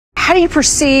How do you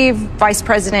perceive Vice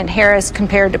President Harris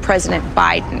compared to President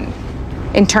Biden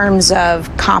in terms of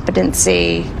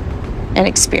competency and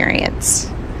experience?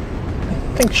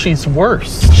 I think she's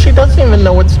worse. She doesn't even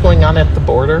know what's going on at the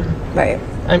border. Right.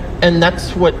 And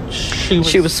that's what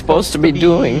she was supposed to be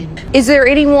doing. Is there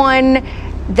anyone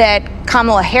that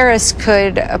Kamala Harris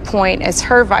could appoint as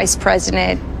her vice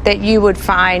president that you would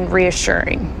find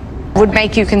reassuring? Would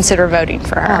make you consider voting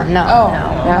for her? No.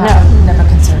 Never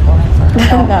consider voting for her.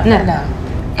 No.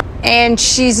 And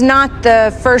she's not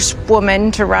the first woman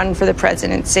to run for the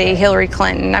presidency, Hillary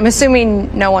Clinton. I'm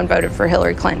assuming no one voted for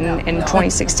Hillary Clinton in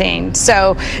 2016.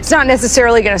 So it's not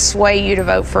necessarily going to sway you to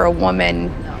vote for a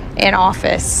woman in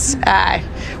office.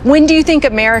 When do you think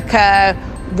America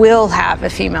will have a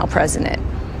female president?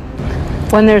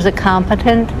 When there's a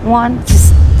competent one?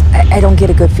 I don't get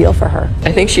a good feel for her.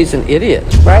 I think she's an idiot.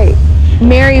 Right.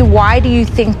 Mary, why do you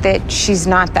think that she's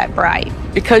not that bright?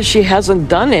 Because she hasn't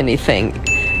done anything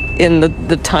in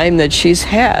the time that she's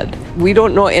had. We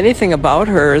don't know anything about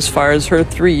her as far as her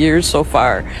 3 years so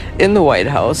far in the White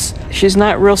House. She's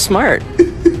not real smart.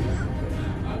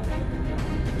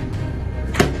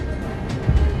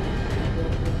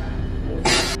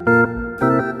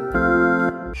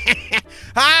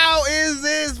 How is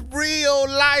this real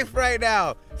life right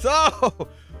now? So,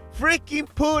 freaking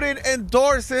Putin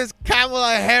endorses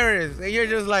Kamala Harris. And you're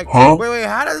just like, wait,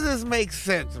 how does this make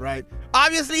sense, right?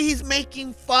 Obviously, he's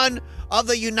making fun of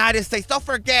the United States. Don't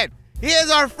forget, he is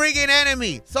our freaking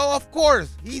enemy. So, of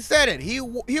course, he said it. He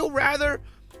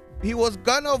was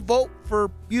gonna vote for,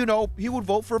 he would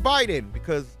vote for Biden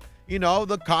because,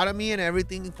 the economy and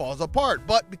everything falls apart.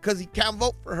 But because he can't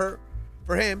vote for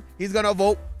him, he's gonna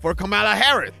vote for Kamala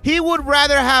Harris. He would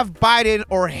rather have Biden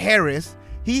or Harris.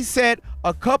 He said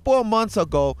a couple of months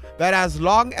ago that as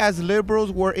long as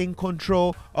liberals were in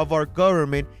control of our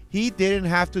government, he didn't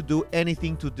have to do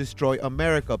anything to destroy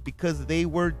America because they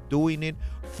were doing it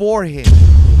for him.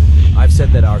 I've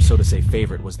said that our so-to-say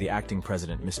favorite was the acting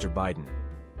president, Mr. Biden.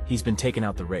 He's been taken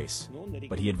out the race,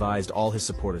 but he advised all his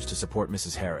supporters to support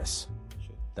Mrs. Harris.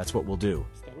 That's what we'll do.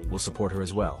 We'll support her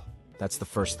as well. That's the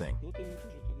first thing.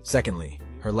 Secondly,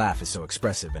 her laugh is so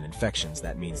expressive and infections,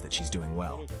 that means that she's doing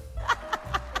well.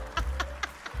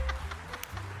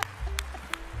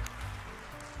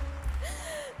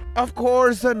 Of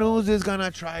course, the news is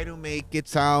gonna try to make it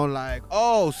sound like,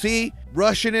 oh, see,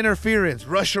 Russian interference,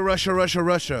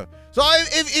 Russia. So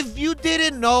if you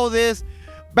didn't know this,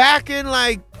 back in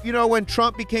when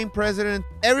Trump became president,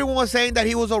 everyone was saying that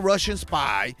he was a Russian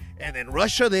spy, and then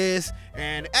Russia this,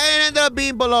 and it ended up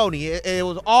being baloney. It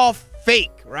was all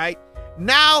fake, right?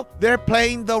 Now they're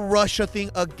playing the Russia thing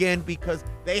again because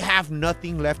they have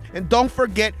nothing left. And don't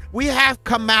forget, we have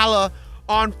Kamala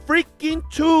on freaking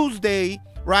Tuesday,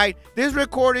 right? This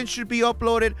recording should be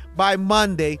uploaded by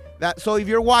Monday. So if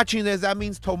you're watching this, that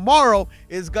means tomorrow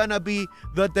is gonna be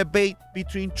the debate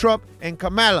between Trump and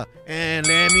Kamala. And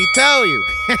let me tell you,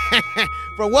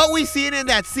 for what we seen in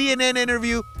that CNN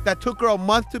interview that took her a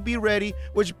month to be ready,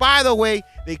 which by the way,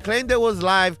 they claimed it was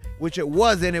live, which it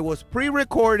wasn't. It was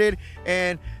pre-recorded,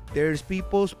 and there's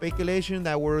people speculation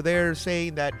that were there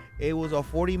saying that it was a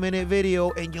 40-minute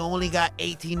video and you only got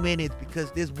 18 minutes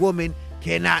because this woman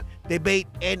cannot debate,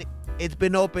 and it's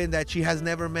been open that she has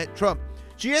never met Trump.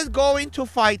 She is going to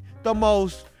fight the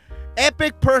most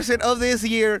epic person of this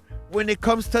year when it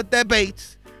comes to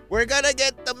debates. We're gonna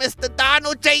get the Mr.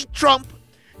 Donald J. Trump.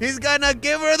 He's gonna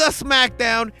give her the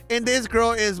smackdown, and this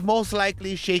girl is most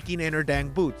likely shaking in her dang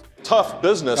boots. Tough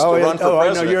business to run for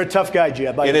president. I know you're a tough guy,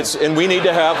 Jeb. And we need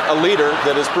to have a leader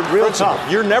that is real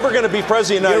tough. You're never going to be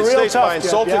president of the United States by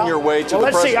insulting your way to the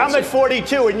presidency. Let's see, I'm at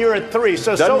 42 and you're at 3,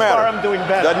 so far I'm doing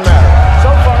better. Doesn't matter. So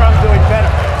far I'm doing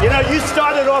better. You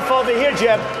started off over here,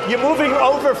 Jeb. You're moving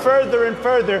over further and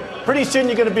further. Pretty soon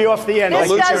you're going to be off the end.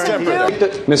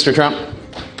 Mr. Trump.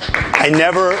 I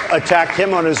never attacked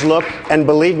him on his look, and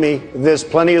believe me, there's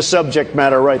plenty of subject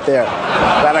matter right there.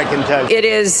 That I can tell you. It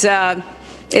is...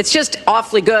 It's just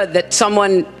awfully good that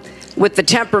someone with the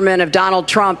temperament of Donald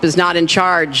Trump is not in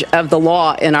charge of the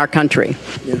law in our country.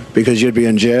 Yeah, because you'd be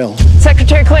in jail.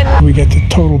 Secretary Clinton. We get the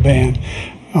total ban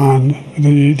on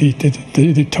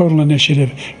the total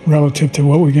initiative relative to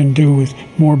what we're going to do with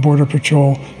more Border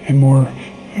Patrol and more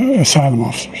asylum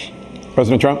officers.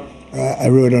 President Trump? I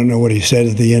really don't know what he said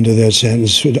at the end of that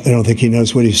sentence. I don't think he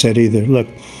knows what he said either. Look.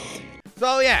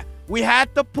 So, yeah, we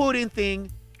had the Putin thing.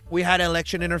 We had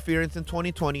election interference in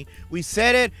 2020. We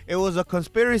said it was a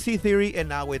conspiracy theory, and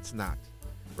now it's not,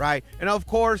 right? And of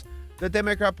course, the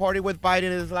Democrat Party with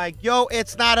Biden is like, yo,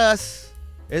 it's not us.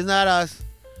 It's not us.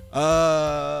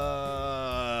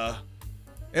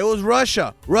 It was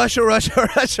Russia.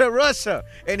 Russia.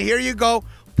 And here you go.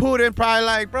 Putin probably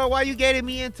like, bro, why you getting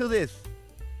me into this?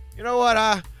 You know what?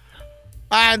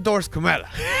 I endorse Kamala.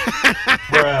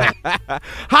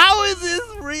 How is this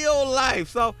real life?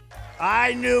 So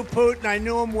I knew Putin. I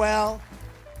knew him well.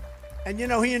 And, you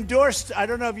know, he endorsed, I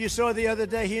don't know if you saw the other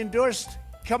day, he endorsed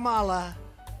Kamala.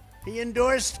 He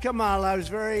endorsed Kamala. I was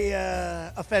very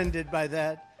offended by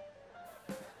that.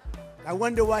 I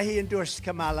wonder why he endorsed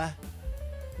Kamala.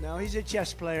 No, he's a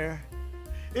chess player.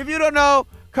 If you don't know,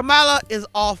 Kamala is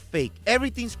all fake.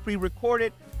 Everything's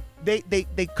pre-recorded.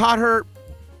 They caught her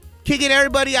kicking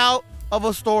everybody out of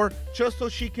a store just so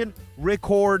she can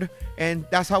record. And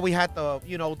that's how we had the,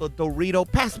 you know, the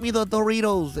Dorito. Pass me the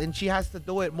Doritos. And she has to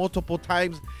do it multiple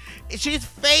times. She's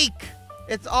fake.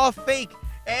 It's all fake.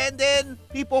 And then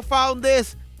people found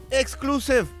this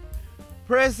exclusive.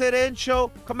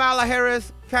 Presidential Kamala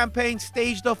Harris campaign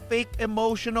staged a fake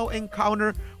emotional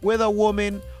encounter with a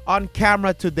woman on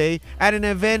camera today at an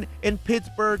event in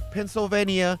Pittsburgh,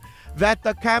 Pennsylvania that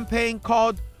the campaign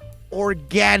called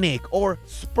organic or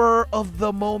spur of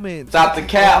the moment. Stop the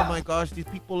cap. Oh my gosh, these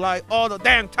people lie all the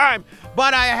damn time.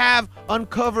 But I have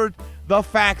uncovered the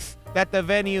facts that the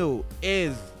venue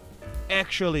is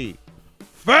actually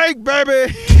fake,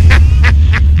 baby.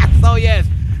 So yes,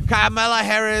 Kamala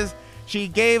Harris, she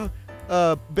gave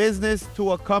business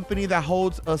to a company that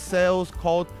holds a sales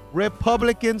called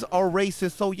Republicans Are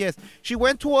Racist. So yes, she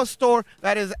went to a store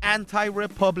that is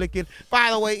anti-Republican.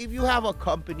 By the way, if you have a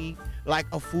company like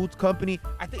a food company,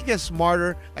 I think it's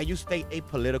smarter that you stay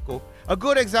apolitical. A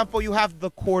good example, you have the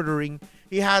Quartering.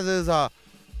 He has his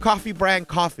coffee brand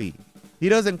coffee. He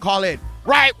doesn't call it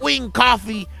right-wing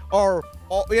coffee or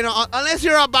you know, unless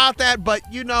you're about that, but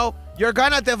you know, you're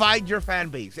gonna divide your fan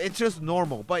base. It's just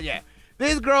normal. But yeah,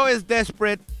 this girl is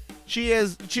desperate. She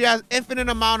has infinite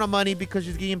amount of money because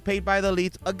she's getting paid by the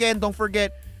elites. Again, don't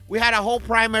forget, we had a whole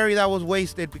primary that was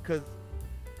wasted because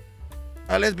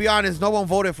let's be honest, no one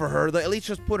voted for her. The elites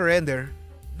just put her in there.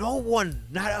 No one,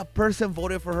 not a person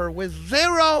voted for her with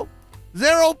zero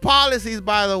policies,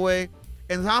 by the way.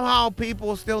 And somehow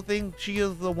people still think she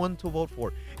is the one to vote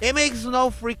for. It makes no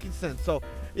freaking sense. So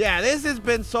yeah, this has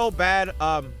been so bad.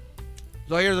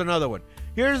 So here's another one.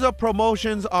 Here's the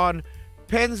promotions on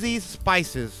Penzeys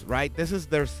Spices, right? This is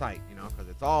their site, you know, because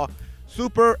it's all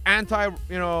super anti,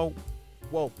 you know,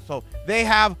 woke. So they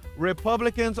have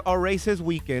Republicans Are Racist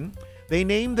weekend. They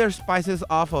named their spices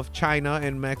off of China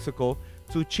and Mexico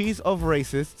to cheese of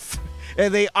racists.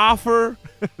 And they offer,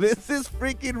 this is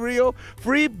freaking real,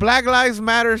 free Black Lives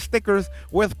Matter stickers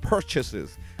with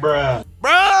purchases. Bruh.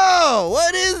 Bro,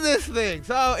 what is this thing?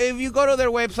 So if you go to their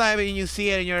website and you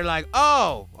see it and you're like,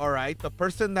 oh, all right, the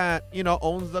person that, you know,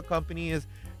 owns the company is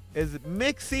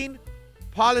mixing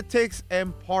politics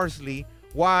and parsley.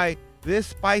 Why this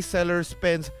spice seller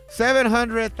spends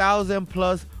 $700,000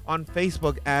 plus on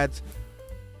Facebook ads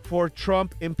for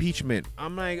Trump impeachment.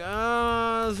 I'm like,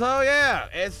 so yeah,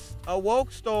 it's a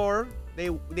woke store.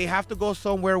 They have to go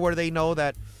somewhere where they know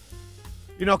that,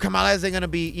 you know, Kamala isn't gonna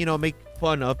be, you know, make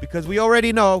fun of, because we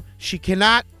already know she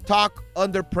cannot talk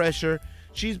under pressure.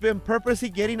 She's been purposely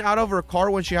getting out of her car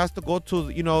when she has to go to,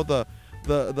 you know,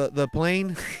 the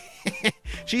plane.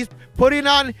 She's putting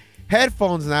on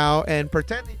headphones now and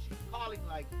pretending she's calling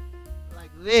like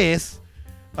this,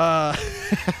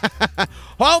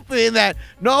 hoping that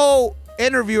no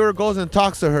interviewer goes and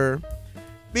talks to her,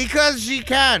 because she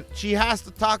can't. She has to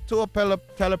talk to a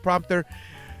teleprompter.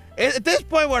 At this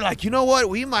point, we're like, you know what?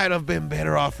 We might have been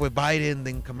better off with Biden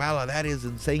than Kamala. That is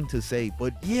insane to say.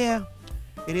 But yeah,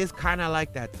 it is kind of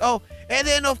like that. Oh, and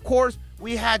then, of course,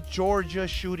 we had Georgia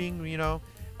shooting, you know,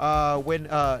 when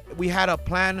we had a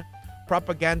plan.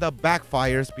 Propaganda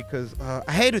backfires because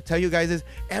I hate to tell you guys this.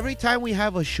 Every time we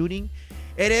have a shooting,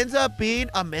 it ends up being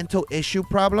a mental issue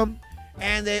problem.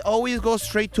 And they always go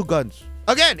straight to guns.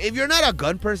 Again, if you're not a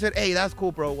gun person, hey, that's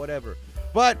cool, bro, whatever.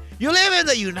 But you live in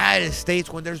the United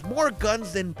States when there's more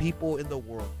guns than people in the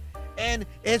world. And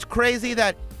it's crazy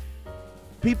that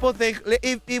people think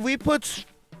if we put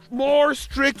more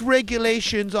strict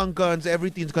regulations on guns,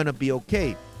 everything's going to be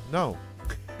okay. No.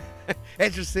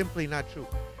 It's just simply not true.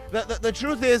 The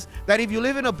truth is that if you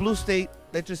live in a blue state,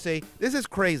 let's just say, this is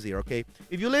crazy, okay?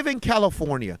 If you live in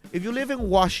California, if you live in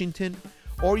Washington,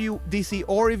 or DC,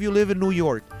 or if you live in New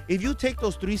York, if you take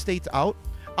those 3 states out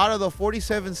of the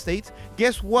 47 states,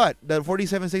 guess what? The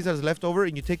 47 states that's left over,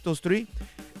 and you take those 3,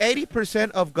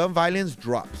 80% of gun violence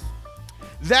drops.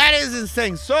 That is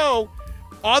insane. So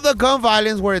all the gun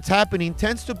violence where it's happening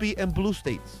tends to be in blue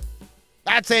states.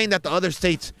 Not saying that the other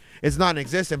states is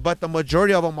non-existent, but the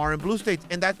majority of them are in blue states.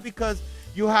 And that's because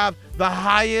you have the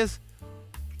highest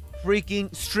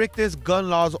freaking strictest gun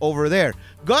laws over there.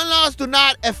 Gun laws do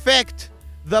not affect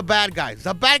the bad guys.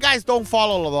 The bad guys don't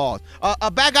follow the laws. A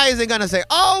bad guy isn't gonna say,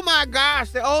 oh my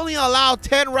gosh, they only allow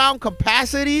 10-round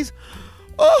capacities.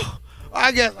 Oh,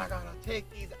 I guess I gotta take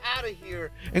these out of here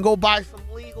and go buy some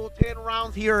legal 10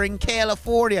 rounds here in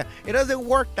California. It doesn't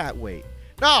work that way.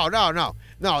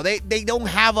 No, they don't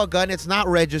have a gun. It's not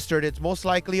registered. It's most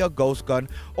likely a ghost gun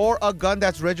or a gun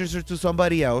that's registered to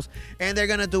somebody else, and they're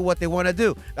gonna do what they want to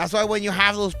do. That's why when you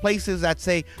have those places that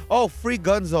say, oh, free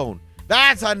gun zone,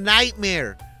 that's a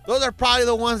nightmare. Those are probably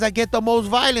the ones that get the most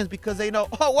violence because they know,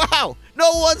 oh, wow,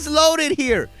 no one's loaded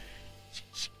here.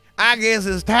 I guess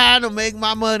it's time to make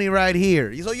my money right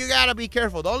here. So you got to be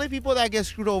careful. The only people that get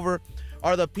screwed over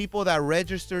are the people that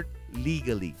registered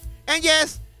legally. And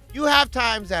yes, you have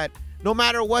times that no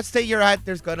matter what state you're at,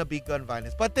 there's going to be gun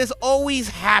violence. But this always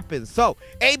happens. So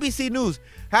ABC News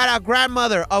had a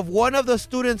grandmother of one of the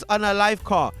students on a live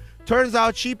call. Turns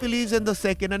out she believes in the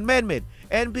Second Amendment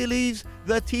and believes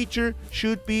the teacher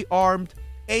should be armed.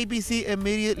 ABC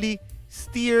immediately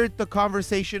steered the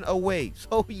conversation away.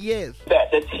 So yes,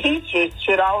 that the teachers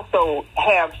should also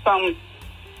have some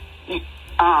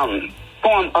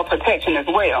form of protection as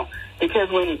well, because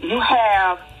when you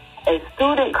have a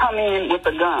student come in with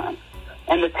a gun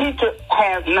and the teacher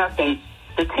has nothing,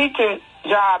 the teacher's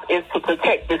job is to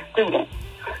protect the student,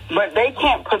 but they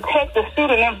can't protect the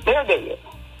student if they're dead.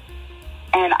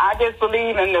 And I just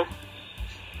believe in the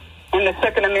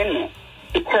Second Amendment,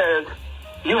 because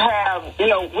you have,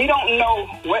 we don't know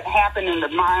what happened in the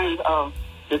minds of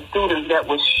the students that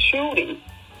was shooting.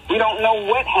 We don't know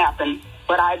what happened,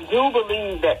 but I do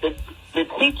believe that the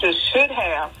teachers should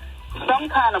have some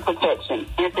kind of protection.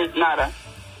 If it's not a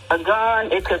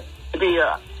gun, it could be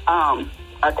a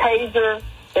taser.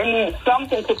 They need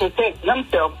something to protect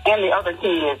themselves and the other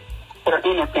kids that are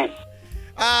innocent.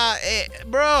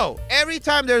 Bro, every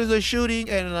time there's a shooting,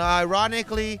 and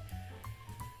ironically,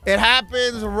 it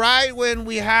happens right when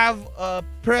we have a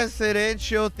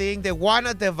presidential thing. They want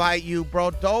to divide you, bro.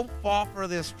 Don't fall for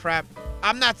this trap.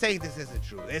 I'm not saying this isn't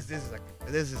true. This is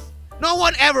no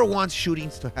one ever wants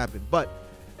shootings to happen, but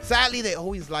sadly, they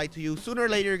always lie to you. Sooner or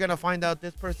later, you're gonna find out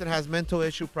this person has mental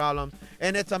issue problems,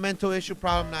 and it's a mental issue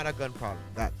problem, not a gun problem.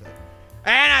 That's it.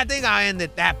 And I think I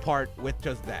ended that part with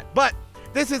just that. But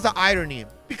this is the irony,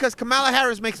 because Kamala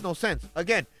Harris makes no sense.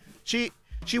 Again, she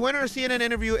went on a CNN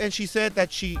interview and she said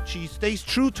that she stays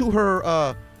true to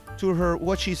her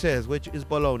what she says, which is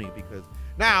baloney. Because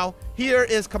now here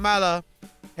is Kamala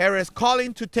Harris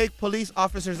calling to take police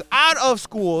officers out of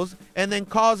schools and then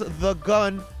cause the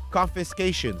gun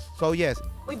confiscations. So yes,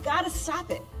 we've got to stop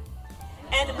it,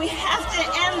 and we have to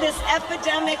end this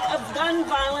epidemic of gun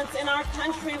violence in our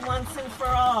country once and for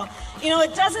all.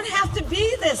 It doesn't have to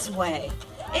be this way.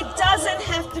 It doesn't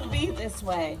have to be this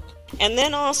way. And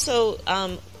then also,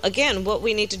 again, what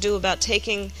we need to do about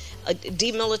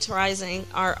demilitarizing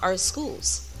our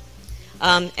schools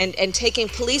and taking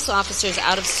police officers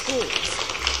out of schools.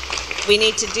 We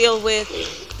need to deal with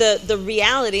the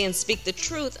reality and speak the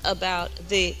truth about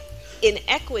the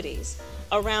inequities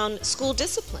around school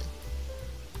discipline.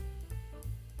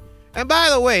 And by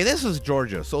the way, this is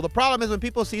Georgia. So the problem is when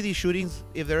people see these shootings,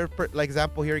 if they're, like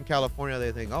example, here in California,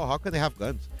 they think, oh, how can they have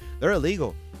guns? They're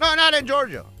illegal. No, not in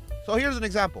Georgia. So here's an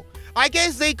example. I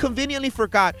guess they conveniently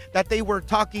forgot that they were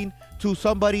talking to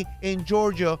somebody in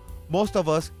Georgia. Most of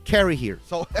us carry here.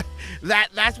 So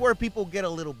that's where people get a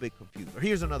little bit confused. Or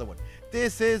here's another one.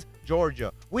 This is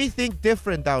Georgia. We think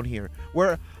different down here.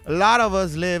 Where a lot of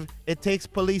us live, it takes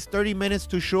police 30 minutes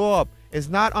to show up. It's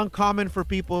not uncommon for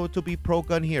people to be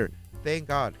pro-gun here. Thank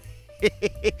God.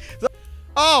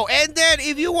 Oh, and then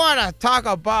if you want to talk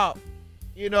about,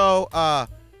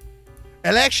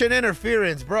 election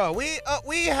interference, bro,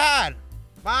 we had,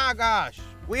 my gosh,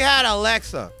 we had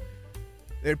Alexa.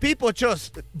 There, people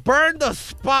just burned the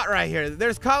spot right here.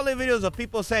 There's countless videos of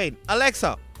people saying,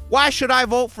 Alexa, why should I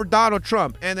vote for Donald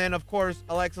Trump? And then, of course,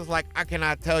 Alexa's like, I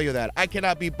cannot tell you that. I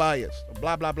cannot be biased.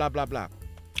 Blah, blah, blah, blah, blah.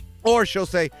 Or she'll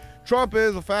say, Trump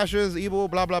is a fascist, evil,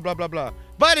 blah, blah, blah, blah, blah.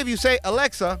 But if you say,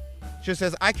 Alexa, she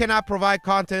says, I cannot provide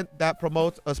content that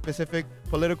promotes a specific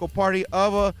political party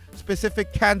of a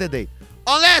specific candidate.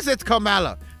 Unless it's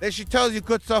Kamala. Then she tells you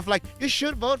good stuff like, you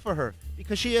should vote for her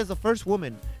because she is the first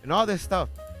woman and all this stuff.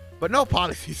 But no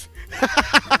policies.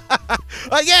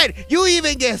 Again, you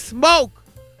even get smoked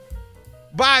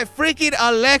by freaking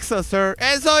Alexa, sir.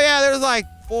 And so, yeah, there's like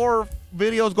 4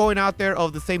 videos going out there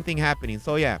of the same thing happening.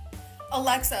 So, yeah.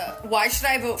 Alexa, why should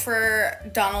I vote for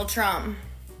Donald Trump?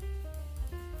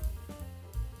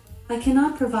 I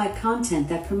cannot provide content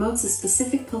that promotes a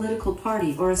specific political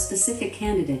party or a specific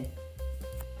candidate.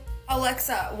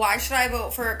 Alexa, why should I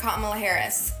vote for Kamala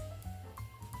Harris?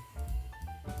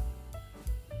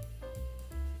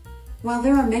 While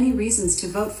there are many reasons to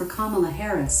vote for Kamala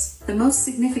Harris, the most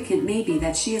significant may be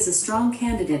that she is a strong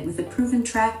candidate with a proven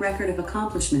track record of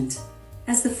accomplishment.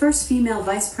 As the first female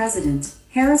vice president,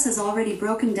 Harris has already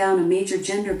broken down a major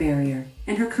gender barrier,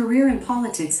 and her career in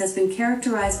politics has been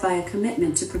characterized by a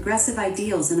commitment to progressive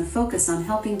ideals and a focus on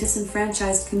helping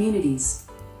disenfranchised communities.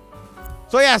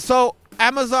 So yeah, so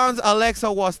Amazon's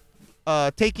Alexa was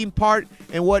taking part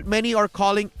in what many are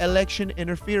calling election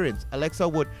interference. Alexa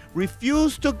would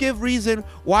refuse to give reason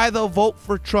why they'll vote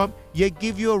for Trump, yet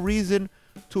give you a reason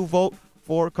to vote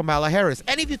for Kamala Harris.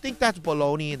 And if you think that's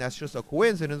baloney and that's just a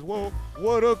coincidence, well,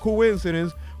 what a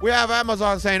coincidence. We have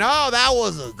Amazon saying, oh, that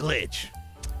was a glitch.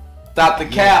 Stop the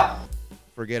cap.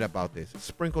 Forget about this.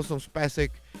 Sprinkle some spastic,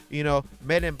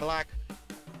 Men in Black.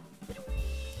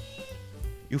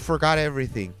 You forgot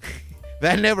everything.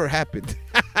 That never happened.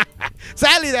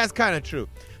 Sadly, that's kind of true.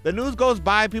 The news goes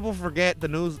by. People forget the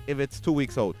news if it's 2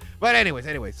 weeks old. But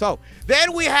anyways. So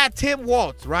then we had Tim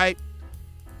Walz, right?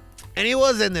 And he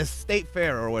was in this state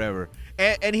fair or whatever.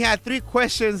 And he had 3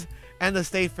 questions and the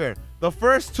state fair. The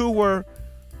first 2 were,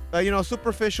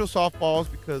 superficial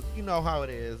softballs because you know how it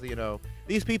is.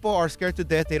 These people are scared to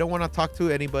death. They don't want to talk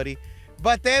to anybody.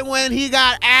 But then when he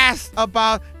got asked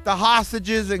about the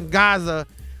hostages in Gaza,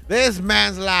 this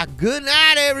man's like, good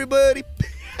night, everybody.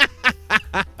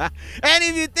 And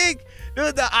if you think,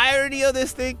 dude, the irony of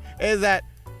this thing is that,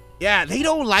 yeah, they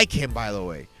don't like him, by the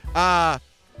way.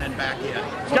 And back here.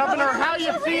 Governor, how are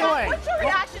you feeling? What's your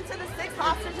reaction to the 6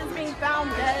 hostages being found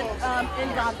dead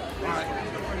in Gaza? All right.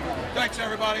 Thanks,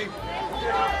 everybody.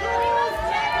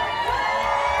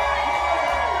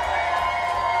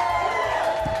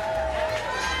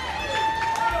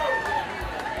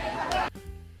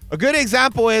 A good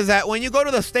example is that when you go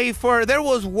to the state fair, there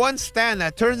was one stand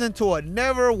that turns into a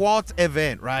Never Waltz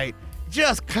event, right?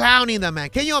 Just clowning the man.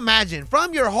 Can you imagine?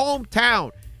 From your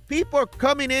hometown, people are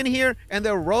coming in here and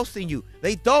they're roasting you.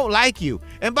 They don't like you.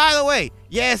 And by the way,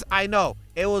 yes, I know,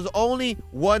 it was only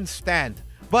one stand.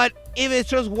 But if it's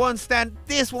just one stand,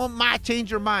 this one might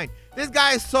change your mind. This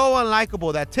guy is so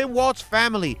unlikable that Tim Walz's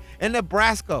family in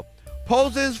Nebraska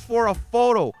poses for a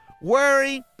photo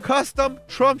wearing custom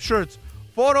Trump shirts.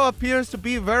 Photo appears to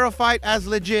be verified as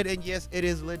legit, and yes, it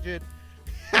is legit.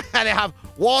 They have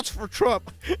Waltz for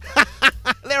Trump.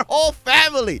 Their whole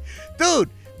family. Dude,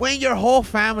 when your whole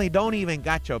family don't even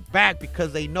got your back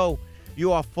because they know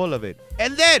you are full of it.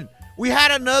 And then we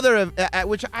had another,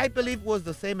 which I believe was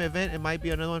the same event. It might be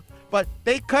another one. But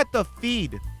they cut the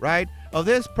feed, right, of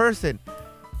this person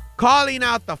calling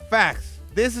out the facts.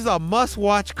 This is a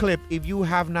must-watch clip if you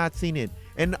have not seen it.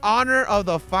 In honor of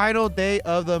the final day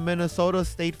of the Minnesota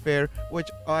State Fair, which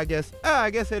I guess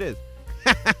it is.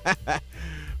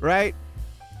 Right?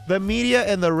 The media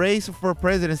and the race for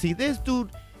presidency. This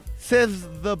dude says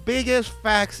the biggest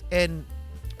facts and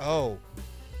we're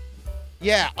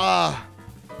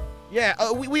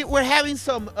having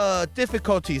some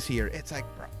difficulties here. It's like,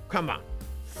 bro, come on.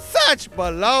 Such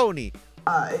baloney.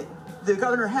 The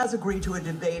governor has agreed to a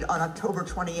debate on October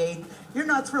 28th. You're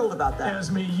not thrilled about that.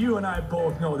 Esme, you and I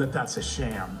both know that that's a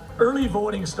sham. Early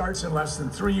voting starts in less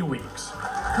than 3 weeks.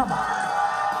 Come on.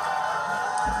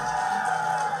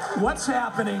 What's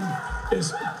happening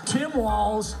is Tim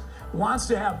Walz wants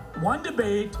to have one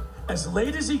debate as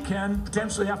late as he can,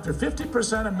 potentially after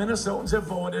 50% of Minnesotans have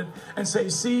voted, and say,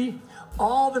 see,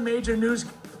 all the major news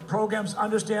programs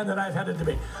understand that I've had a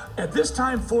debate. At this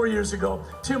time, 4 years ago,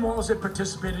 Tim Walz had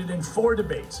participated in 4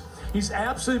 debates. He's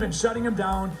absolutely been shutting him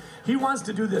down. He wants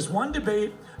to do this one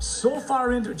debate so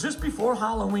far into it, just before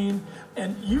Halloween,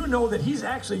 and you know that he's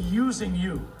actually using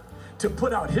you to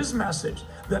put out his message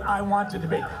that I want to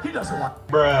debate. He doesn't want.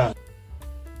 Bruh.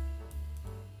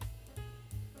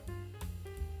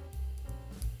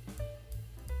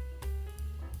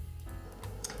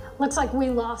 Looks like we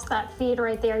lost that feed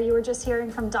right there. You were just hearing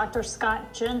from Dr.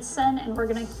 Scott Jensen, and we're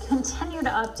going to continue to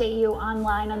update you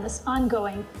online on this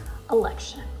ongoing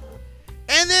election.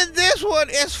 And then this one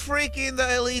is freaking the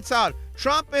elites out.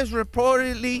 Trump is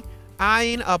reportedly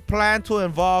eyeing a plan to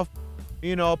involve,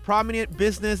 prominent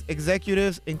business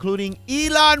executives, including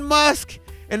Elon Musk,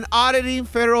 in auditing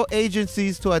federal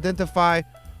agencies to identify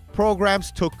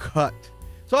programs to cut.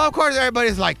 So, of course,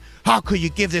 everybody's like, how could you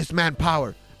give this man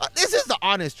power? This is the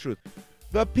honest truth.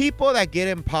 The people that get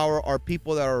in power are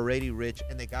people that are already rich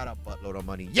and they got a buttload of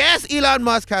money. Yes, Elon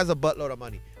Musk has a buttload of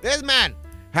money. This man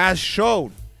has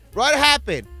shown what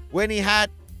happened when he had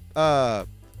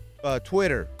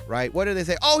Twitter, right? What did they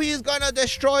say? Oh, he's going to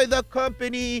destroy the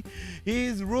company.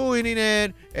 He's ruining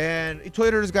it. And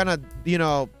Twitter is going to,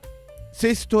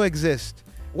 ceased to exist.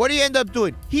 What did he end up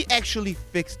doing? He actually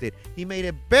fixed it. He made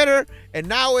it better, and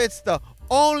now it's the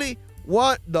only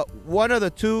one of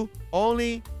the two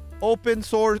only open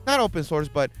source, not open source,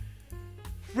 but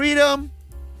freedom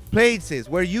places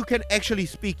where you can actually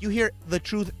speak. You hear the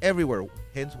truth everywhere.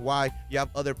 Hence why you have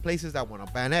other places that want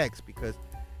to ban X, because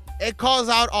it calls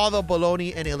out all the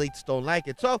baloney and elites don't like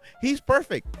it. So he's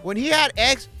perfect. When he had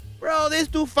X, bro, this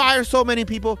dude fired so many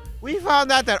people. We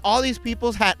found out that all these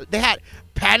people had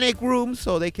panic rooms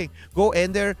so they can go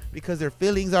in there because their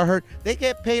feelings are hurt. They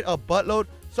get paid a buttload.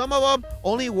 Some of them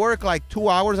only work like 2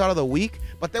 hours out of the week,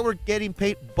 but they were getting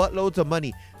paid buttloads of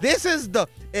money. This is the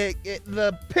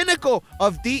pinnacle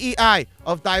of DEI,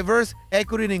 of diverse,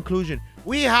 equity, and inclusion.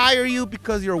 We hire you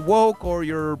because you're woke or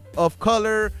you're of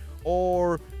color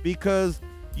or because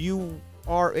you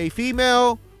are a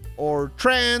female or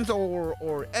trans or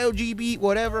LGBT,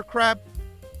 whatever crap.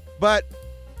 But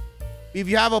if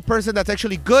you have a person that's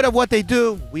actually good at what they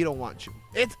do, we don't want you.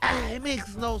 It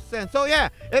makes no sense. So yeah,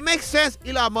 it makes sense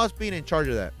Elon Musk being in charge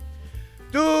of that.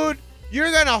 Dude,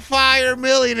 you're gonna fire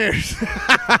millionaires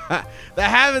that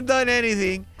haven't done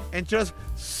anything and just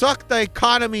suck the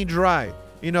economy dry.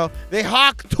 You know, they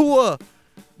hawk the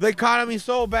economy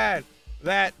so bad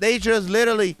that they just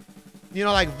literally, you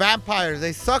know, like vampires,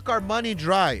 they suck our money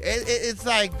dry. It's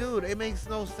like, dude, it makes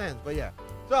no sense. But yeah,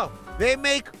 so they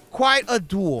make quite a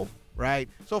duel, right?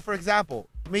 So for example,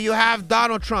 I mean, you have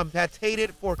Donald Trump that's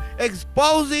hated for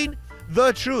exposing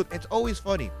the truth. It's always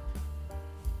funny.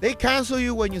 They cancel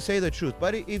you when you say the truth,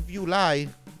 but if you lie,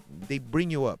 they bring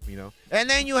you up, you know. And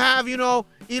then you have, you know,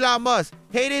 Elon Musk,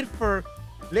 hated for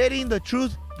letting the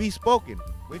truth be spoken,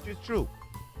 which is true.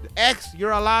 X,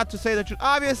 you're allowed to say the truth.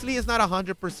 Obviously, it's not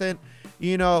 100%,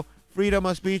 you know, freedom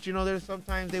of speech. You know, there's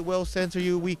sometimes they will censor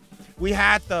you. We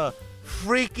had the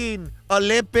freaking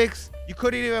Olympics. You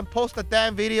couldn't even post the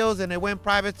damn videos and it went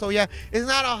private. So yeah, it's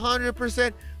not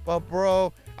 100%. But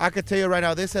bro, I could tell you right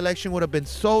now, this election would have been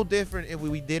so different if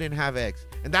we didn't have X.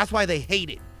 And that's why they hate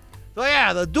it. So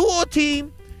yeah, the dual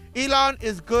team, Elon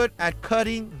is good at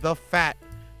cutting the fat.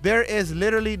 There is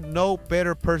literally no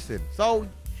better person. So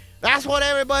that's what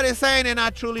everybody's saying, and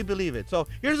I truly believe it. So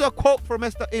here's a quote from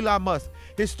Mr. Elon Musk.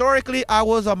 Historically, I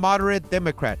was a moderate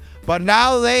Democrat, but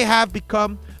now they have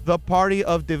become the party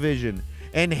of division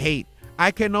and hate.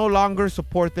 I can no longer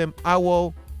support them. I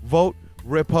will vote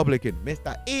Republican.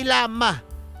 Mr. Elon Musk.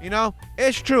 You know,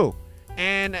 it's true.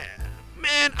 And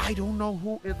man, I don't know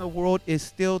who in the world is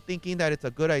still thinking that it's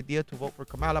a good idea to vote for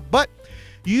Kamala. But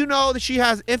you know that she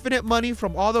has infinite money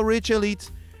from all the rich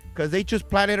elites because they just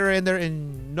planted her in there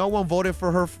and no one voted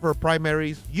for her for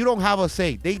primaries. You don't have a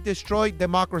say. They destroyed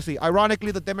democracy.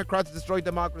 Ironically, the Democrats destroyed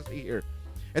democracy here.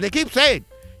 And they keep saying,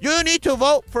 you need to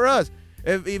vote for us.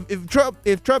 If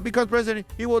Trump becomes president,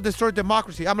 he will destroy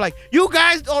democracy. I'm like, you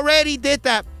guys already did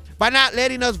that by not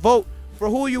letting us vote for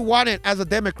who you wanted as a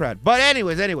Democrat. But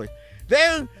anyways.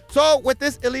 Then, so with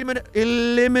this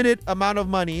limited amount of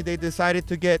money, they decided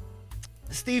to get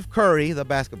Steve Curry, the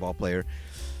basketball player.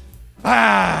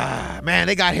 Man,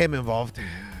 they got him involved.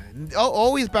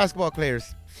 Always basketball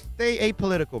players. Stay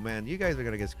apolitical, man. You guys are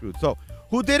going to get screwed. So,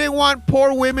 who didn't want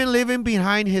poor women living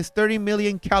behind his 30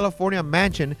 million California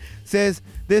mansion, says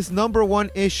this #1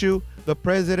 issue, the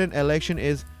president election,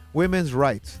 is women's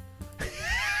rights.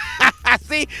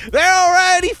 See, they're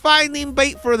already finding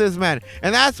bait for this man.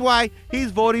 And that's why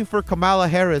he's voting for Kamala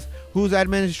Harris, whose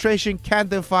administration can't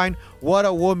define what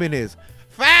a woman is.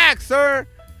 Facts, sir.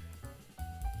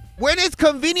 When it's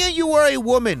convenient, you are a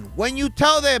woman. When you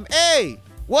tell them, hey,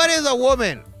 what is a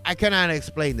woman? I cannot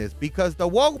explain this because the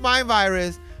woke mind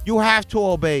virus, you have to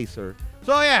obey, sir.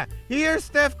 So yeah, here's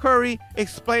Steph Curry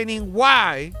explaining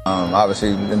why. Obviously,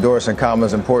 endorsing Kamala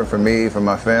is important for me, for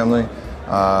my family.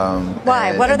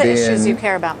 Why? What are the issues you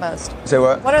care about most? Say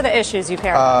what? What are the issues you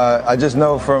care about? I just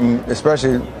know from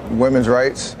especially women's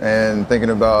rights and thinking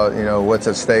about, you know, what's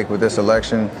at stake with this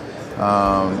election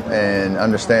and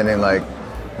understanding like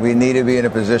we need to be in a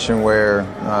position where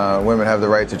women have the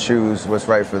right to choose what's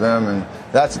right for them. And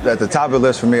that's at the top of the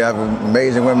list for me. I have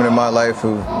amazing women in my life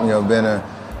who've, you know, been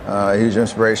a huge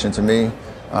inspiration to me.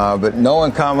 But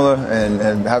knowing Kamala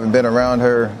and having been around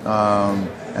her,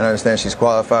 and I understand she's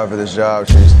qualified for this job.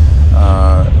 She's,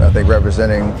 I think,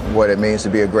 representing what it means to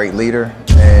be a great leader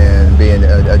and being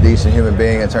a decent human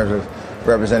being in terms of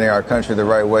representing our country the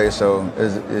right way. So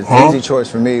it's an easy choice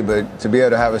for me, but to be able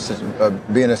to have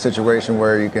be in a situation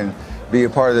where you can be a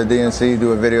part of the DNC,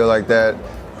 do a video like that,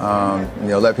 you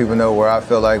know, let people know where I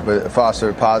feel like, but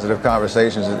foster positive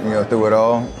conversations, you know, through it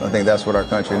all. I think that's what our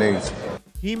country needs.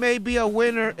 He may be a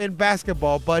winner in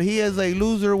basketball, but he is a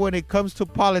loser when it comes to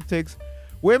politics,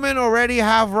 Women already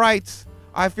have rights.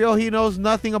 I feel he knows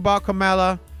nothing about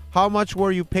Kamala. How much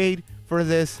were you paid for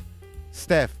this,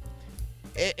 Steph?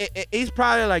 He's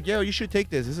probably like, yo, you should take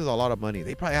this. This is a lot of money.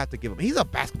 They probably have to give him. He's a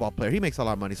basketball player. He makes a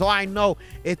lot of money. So I know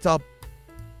it's a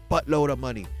buttload of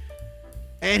money.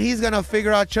 And he's going to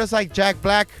figure out, just like Jack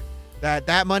Black,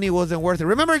 that money wasn't worth it.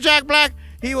 Remember Jack Black?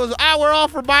 He was, we're all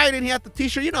for Biden. He had the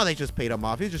t-shirt. You know, they just paid him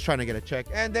off. He's just trying to get a check.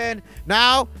 And then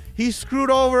now he's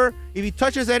screwed over. If he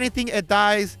touches anything, it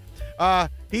dies.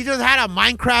 He just had a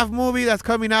Minecraft movie that's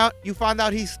coming out. You found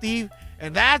out he's Steve.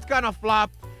 And that's going to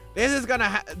flop. This is going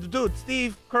to dude,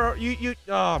 Steve Kerr, you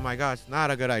oh my gosh,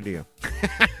 not a good idea.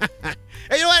 And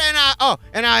you know what?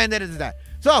 And I ended it as that.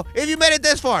 So if you made it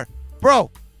this far,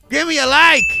 bro, give me a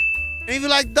like. And if you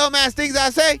like dumbass things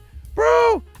I say,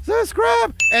 bro,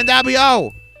 subscribe. And that'll be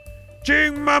all.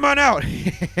 Chinmonmon out.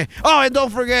 Oh, and don't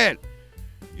forget,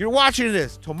 you're watching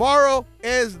this. Tomorrow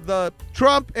is the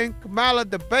Trump and Kamala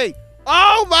debate.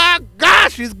 Oh my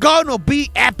gosh, it's gonna be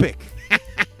epic.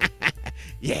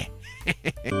 Yeah.